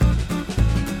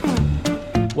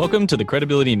Welcome to the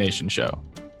Credibility Nation Show,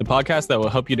 the podcast that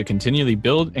will help you to continually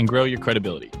build and grow your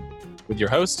credibility. With your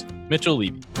host, Mitchell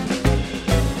Levy.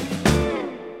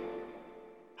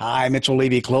 Hi, Mitchell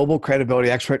Levy, Global Credibility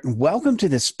Expert, and welcome to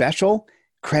this special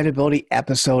credibility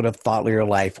episode of Thought Leader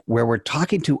Life, where we're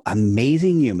talking to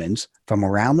amazing humans from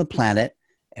around the planet,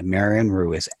 and Marianne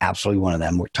Roux is absolutely one of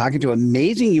them. We're talking to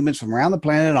amazing humans from around the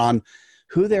planet on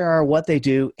who they are, what they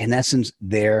do, in essence,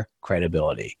 their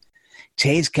credibility.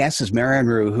 Today's guest is Marianne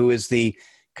Roux, who is the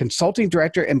consulting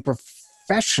director and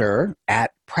professor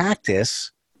at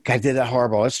practice. I did that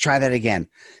horrible. Let's try that again.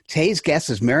 Today's guest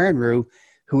is Marianne Roux,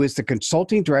 who is the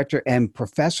consulting director and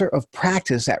professor of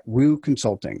practice at Roux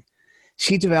Consulting.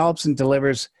 She develops and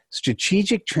delivers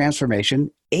strategic transformation,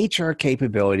 HR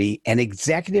capability, and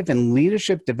executive and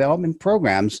leadership development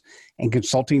programs and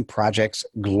consulting projects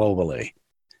globally.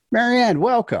 Marianne,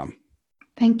 welcome.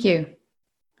 Thank you.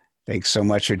 Thanks so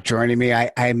much for joining me.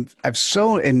 I've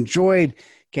so enjoyed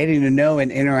getting to know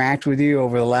and interact with you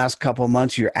over the last couple of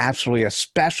months. You're absolutely a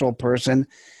special person.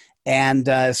 And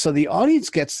so the audience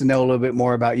gets to know a little bit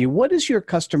more about you. What is your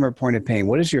customer point of pain?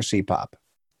 What is your CPOP?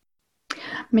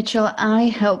 Mitchell, I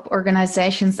help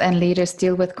organizations and leaders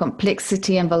deal with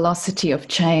complexity and velocity of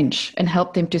change and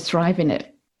help them to thrive in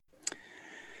it.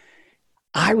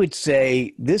 I would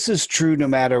say this is true no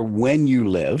matter when you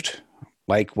lived.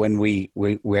 Like when we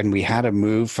had to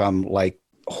move from like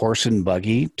horse and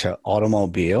buggy to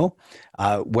automobile,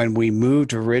 when we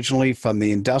moved originally from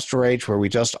the industrial age where we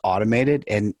just automated,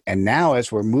 and now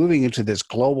as we're moving into this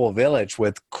global village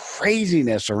with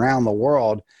craziness around the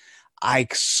world, I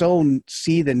so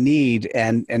see the need,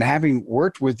 and having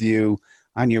worked with you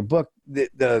on your book,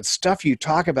 the stuff you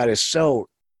talk about is so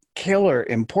killer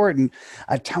important.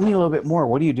 Tell me a little bit more.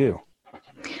 What do you do?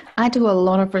 I do a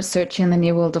lot of research in the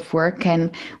new world of work and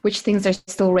which things are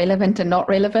still relevant and not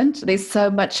relevant. There's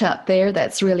so much out there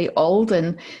that's really old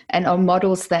and are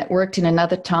models that worked in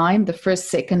another time, the first,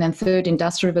 second, and third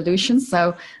industrial revolutions.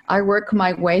 So I work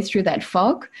my way through that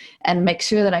fog and make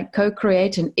sure that I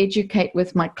co-create and educate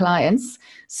with my clients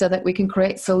so that we can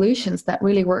create solutions that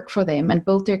really work for them and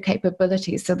build their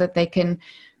capabilities so that they can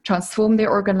transform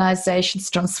their organizations,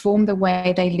 transform the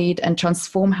way they lead, and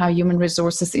transform how human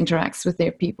resources interacts with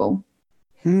their people.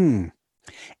 And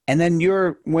then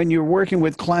when you're working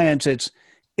with clients,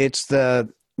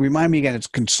 remind me again, it's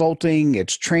consulting,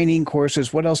 it's training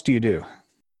courses. What else do you do?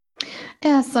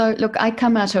 Yeah, so look, I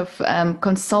come out of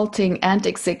consulting and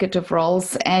executive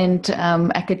roles and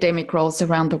academic roles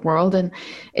around the world. And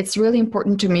it's really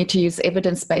important to me to use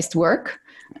evidence-based work.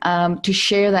 To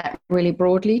share that really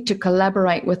broadly, to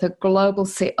collaborate with a global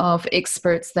set of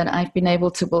experts that I've been able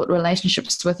to build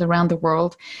relationships with around the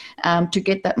world, to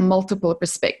get that multiple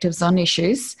perspectives on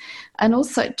issues, and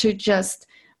also to just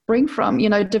bring from,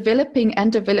 developing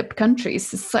and developed countries,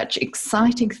 such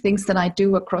exciting things that I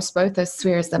do across both those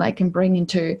spheres that I can bring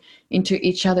into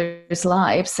each other's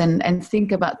lives and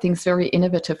think about things very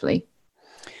innovatively.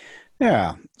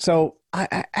 Yeah. So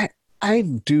I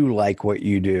do like what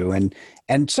you do.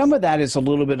 And some of that is a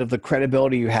little bit of the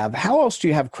credibility you have. How else do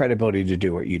you have credibility to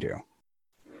do what you do?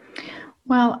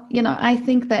 Well, I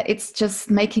think that it's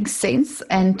just making sense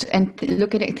and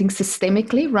looking at things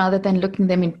systemically rather than looking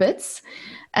them in bits.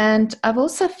 And I've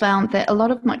also found that a lot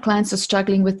of my clients are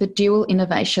struggling with the dual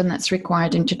innovation that's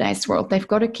required in today's world. They've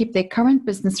got to keep their current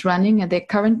business running and their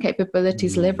current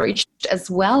capabilities leveraged, as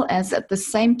well as at the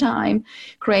same time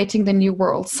creating the new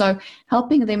world. So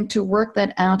helping them to work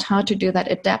that out, how to do that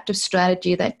adaptive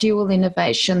strategy, that dual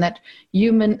innovation, that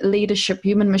human leadership,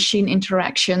 human machine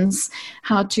interactions,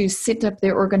 how to set up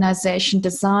their organization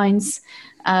designs,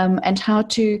 and how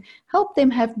to help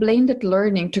them have blended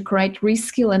learning to create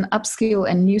reskill and upskill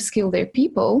and new skill their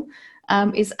people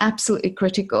is absolutely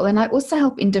critical. And I also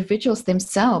help individuals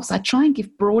themselves. I try and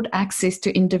give broad access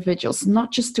to individuals,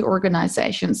 not just to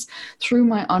organizations, through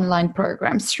my online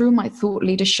programs, through my thought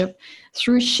leadership,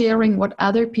 through sharing what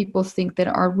other people think that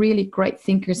are really great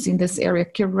thinkers in this area,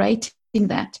 curating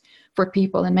that for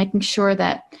people and making sure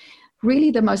that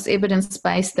really the most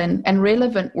evidence-based and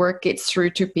relevant work gets through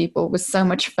to people with so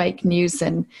much fake news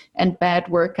and bad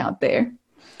work out there.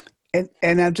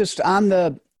 And I'm just on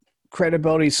the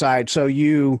credibility side. So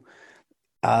you've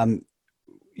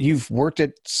worked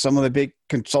at some of the big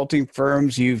consulting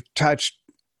firms. You've touched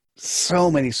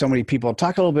so many people.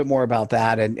 Talk a little bit more about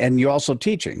that. And you're also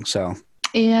teaching. So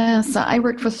Yeah, so I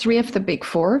worked for 3 of the big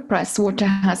 4,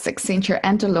 Pricewaterhouse, Accenture,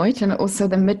 and Deloitte, and also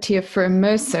the mid-tier firm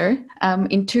Mercer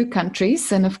in 2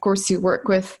 countries. And of course, you work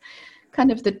with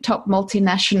kind of the top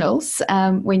multinationals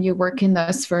when you work in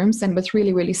those firms and with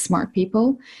really, really smart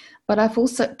people. But I've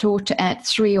also taught at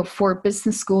 3 or 4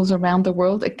 business schools around the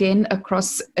world, again,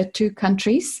 across 2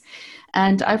 countries.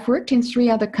 And I've worked in 3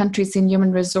 other countries in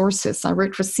human resources. I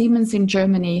worked for Siemens in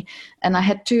Germany, and I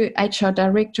had 2 HR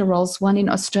director roles, one in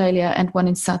Australia and one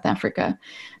in South Africa.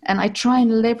 And I try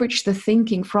and leverage the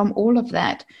thinking from all of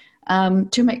that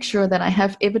to make sure that I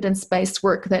have evidence-based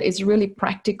work that is really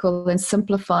practical and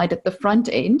simplified at the front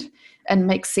end and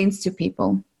makes sense to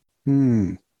people.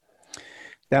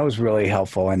 That was really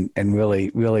helpful and really,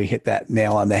 really hit that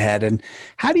nail on the head. And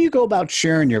how do you go about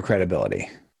sharing your credibility?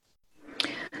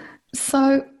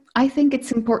 So I think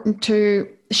it's important to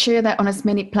share that on as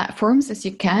many platforms as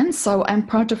you can. So I'm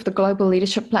part of the Global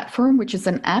Leadership Platform, which is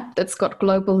an app that's got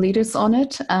global leaders on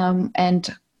it.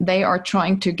 And they are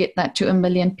trying to get that to 1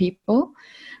 million people.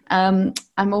 I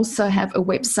also have a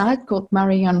website called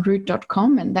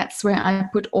marianneroux.com, and that's where I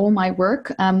put all my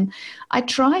work. I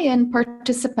try and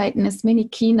participate in as many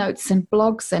keynotes and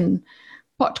blogs and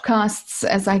podcasts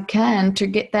as I can to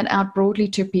get that out broadly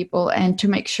to people and to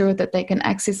make sure that they can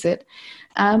access it.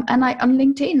 And on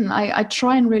LinkedIn, I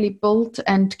try and really build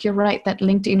and curate that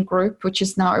LinkedIn group, which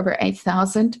is now over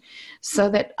 8,000, so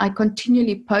that I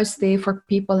continually post there for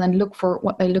people and look for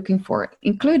what they're looking for,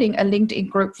 including a LinkedIn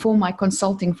group for my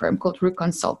consulting firm called Roux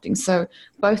Consulting. So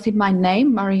both in my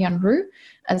name, Marianne Roux,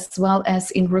 as well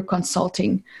as in Roux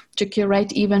Consulting, to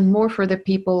curate even more for the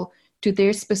people to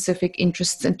their specific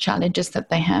interests and challenges that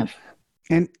they have.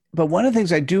 But one of the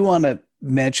things I do want to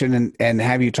mention and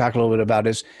have you talk a little bit about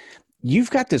is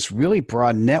you've got this really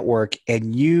broad network,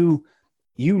 and you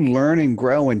learn and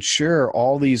grow and share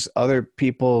all these other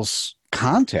people's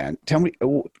content. Tell me,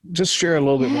 just share a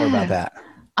little bit more about that.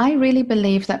 I really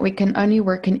believe that we can only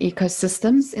work in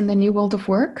ecosystems in the new world of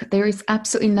work. There is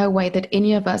absolutely no way that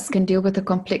any of us can deal with the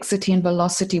complexity and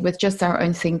velocity with just our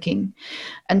own thinking.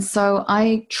 And so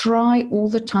I try all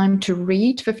the time to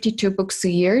read 52 books a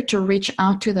year to reach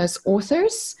out to those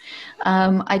authors.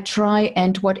 I try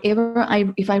and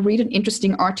if I read an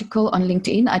interesting article on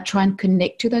LinkedIn, I try and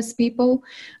connect to those people.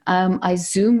 I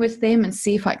Zoom with them and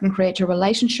see if I can create a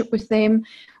relationship with them.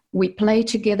 We play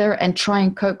together and try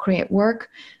and co-create work.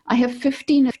 I have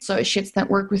 15 associates that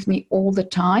work with me all the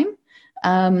time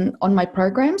on my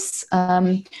programs,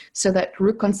 so that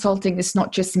Roux Consulting is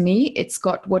not just me. It's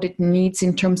got what it needs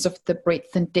in terms of the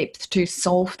breadth and depth to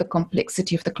solve the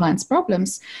complexity of the client's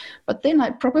problems. But then I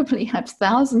probably have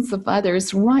thousands of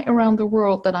others right around the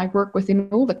world that I work with in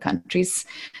all the countries.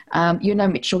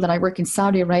 Mitchell, that I work in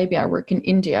Saudi Arabia, I work in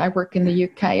India, I work in the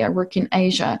UK, I work in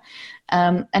Asia.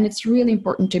 And it's really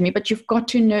important to me, but you've got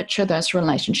to nurture those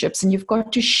relationships and you've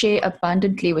got to share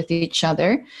abundantly with each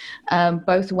other,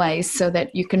 both ways, so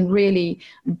that you can really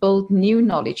build new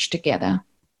knowledge together.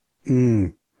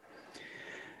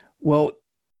 Well,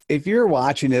 if you're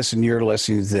watching this and you're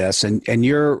listening to this and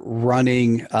you're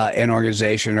running an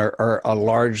organization or a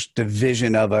large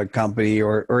division of a company,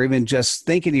 or even just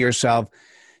thinking to yourself,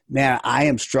 man, I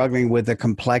am struggling with the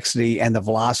complexity and the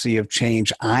velocity of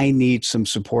change. I need some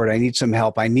support. I need some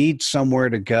help. I need somewhere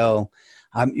to go.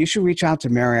 You should reach out to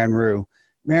Marianne Roux.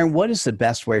 Marianne, what is the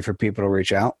best way for people to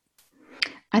reach out?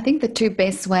 I think the 2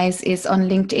 best ways is on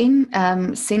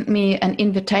LinkedIn. Send me an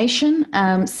invitation,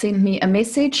 send me a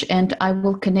message, and I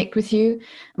will connect with you.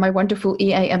 My wonderful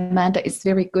EA Amanda is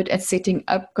very good at setting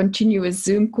up continuous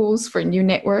Zoom calls for new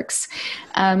networks.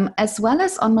 As well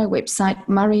as on my website,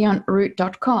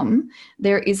 marianneroux.com,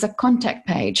 there is a contact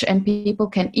page, and people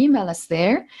can email us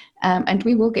there, and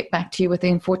we will get back to you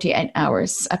within 48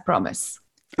 hours, I promise.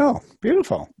 Oh,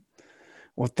 beautiful.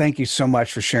 Well, thank you so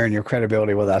much for sharing your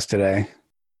credibility with us today.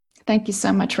 Thank you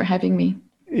so much for having me.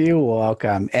 You're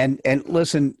welcome. And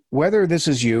listen, whether this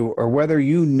is you or whether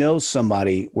you know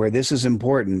somebody where this is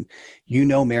important,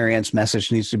 Marianne's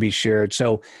message needs to be shared.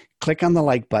 So click on the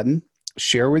like button,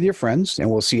 share with your friends,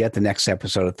 and we'll see you at the next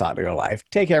episode of Thought Leader Life.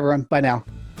 Take care, everyone. Bye now.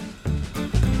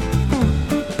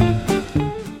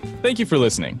 Thank you for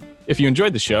listening. If you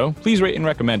enjoyed the show, please rate and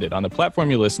recommend it on the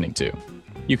platform you're listening to.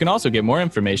 You can also get more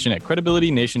information at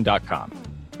credibilitynation.com.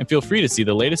 And feel free to see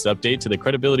the latest update to the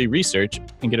credibility research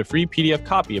and get a free PDF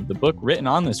copy of the book written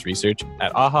on this research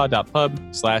at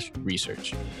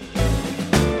aha.pub/research.